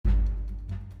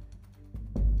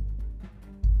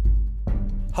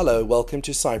Hello, welcome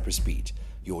to Cyprus Beat,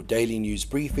 your daily news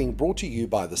briefing brought to you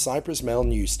by the Cyprus Mail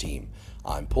News Team.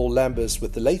 I'm Paul Lambus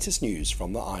with the latest news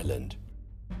from the island.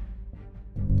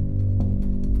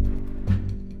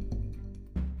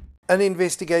 An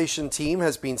investigation team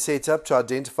has been set up to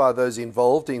identify those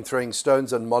involved in throwing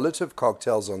stones and Molotov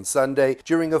cocktails on Sunday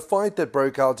during a fight that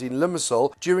broke out in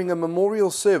Limassol during a memorial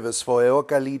service for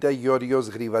Eokalida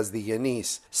Yorios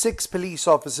Grivasdianis. 6 police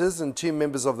officers and 2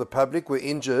 members of the public were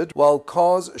injured, while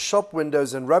cars, shop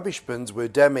windows and rubbish bins were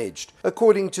damaged.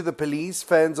 According to the police,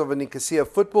 fans of a Nicosia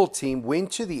football team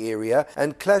went to the area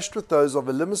and clashed with those of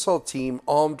a Limassol team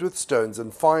armed with stones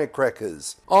and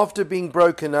firecrackers. After being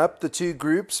broken up, the two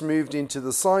groups moved into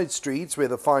the side streets where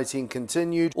the fighting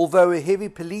continued, although a heavy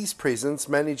police presence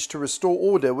managed to restore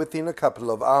order within a couple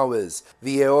of hours.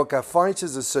 The Eoka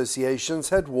Fighters Associations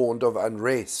had warned of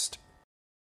unrest.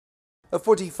 A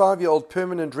 45-year-old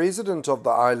permanent resident of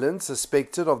the island,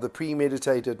 suspected of the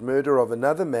premeditated murder of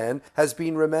another man, has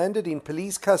been remanded in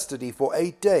police custody for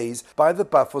 8 days by the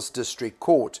Paphos District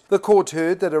Court. The court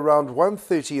heard that around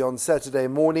 1:30 on Saturday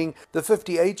morning, the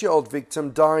 58-year-old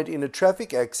victim died in a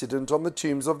traffic accident on the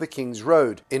Tombs of the King's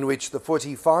Road, in which the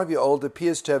 45-year-old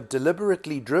appears to have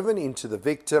deliberately driven into the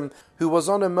victim, who was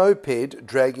on a moped,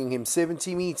 dragging him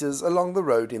 70 meters along the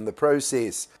road in the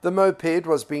process. The moped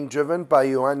was being driven by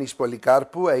Ioannis Polikarpou,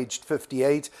 aged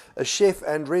 58, a chef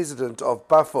and resident of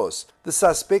Paphos. The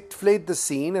suspect fled the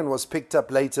scene and was picked up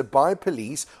later by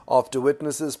police after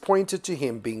witnesses pointed to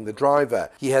him being the driver.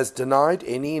 He has denied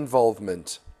any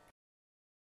involvement.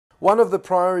 One of the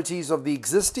priorities of the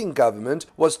existing government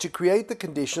was to create the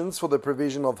conditions for the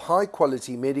provision of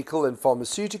high-quality medical and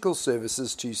pharmaceutical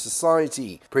services to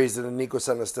society, President Nikos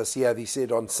Anastasiadis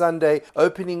said on Sunday,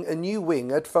 opening a new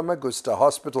wing at Famagusta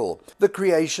Hospital. The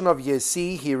creation of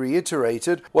YESI, he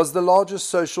reiterated, was the largest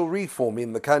social reform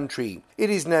in the country.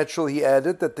 It is natural, he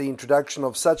added, that the introduction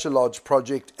of such a large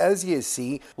project as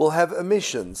YESI will have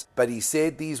omissions, but he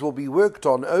said these will be worked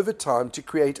on over time to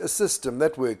create a system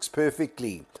that works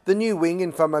perfectly. The new wing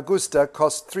in Famagusta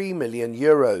cost €3 million.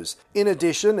 In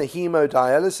addition, a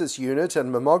hemodialysis unit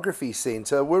and mammography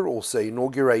centre were also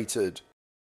inaugurated.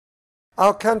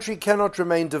 Our country cannot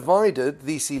remain divided,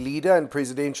 the DC leader and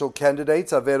presidential candidate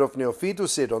Averof Neophytou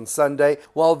said on Sunday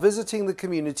while visiting the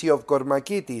community of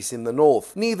Gormakitis in the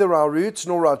north. Neither our roots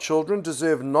nor our children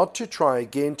deserve not to try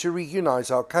again to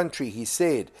reunite our country, he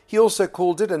said. He also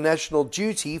called it a national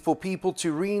duty for people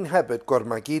to re-inhabit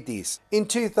Gormakitis. In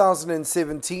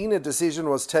 2017, a decision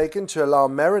was taken to allow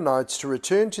Maronites to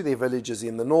return to their villages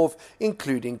in the north,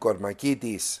 including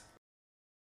Gormakitis.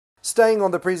 Staying on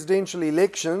the presidential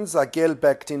elections,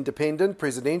 AGEL-backed independent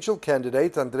presidential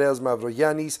candidate Andreas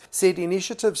Mavroyiannis said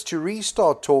initiatives to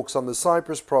restart talks on the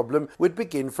Cyprus problem would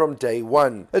begin from day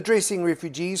one. Addressing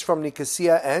refugees from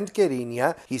Nicosia and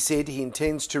Kyrenia, he said he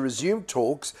intends to resume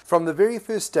talks from the very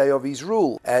first day of his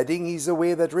rule, adding he's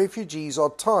aware that refugees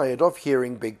are tired of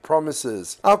hearing big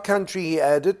promises. Our country, he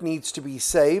added, needs to be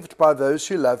saved by those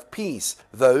who love peace,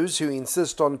 those who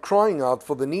insist on crying out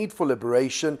for the need for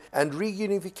liberation and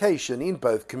reunification in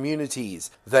both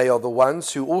communities. They are the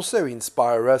ones who also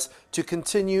inspire us to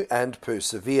continue and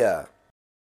persevere.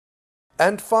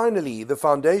 And finally, the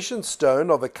foundation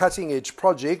stone of a cutting-edge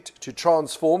project to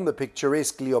transform the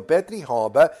picturesque Leopetri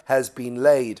harbour has been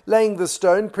laid. Laying the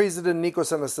stone, President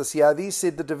Nikos Anastasiadis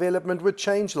said the development would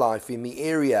change life in the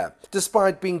area.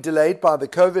 Despite being delayed by the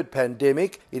COVID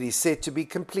pandemic, it is set to be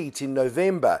complete in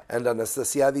November, and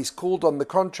Anastasiadis called on the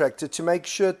contractor to make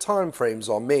sure timeframes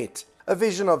are met. A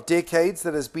vision of decades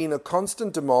that has been a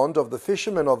constant demand of the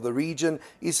fishermen of the region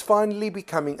is finally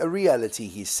becoming a reality,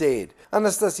 he said.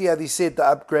 Anastasiadis said the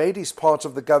upgrade is part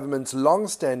of the government's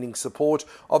long-standing support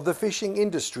of the fishing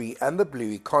industry and the blue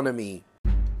economy.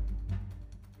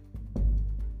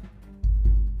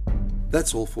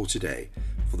 That's all for today.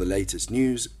 For the latest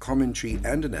news, commentary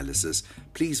and analysis,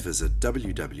 please visit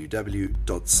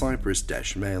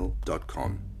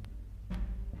www.cyprus-mail.com.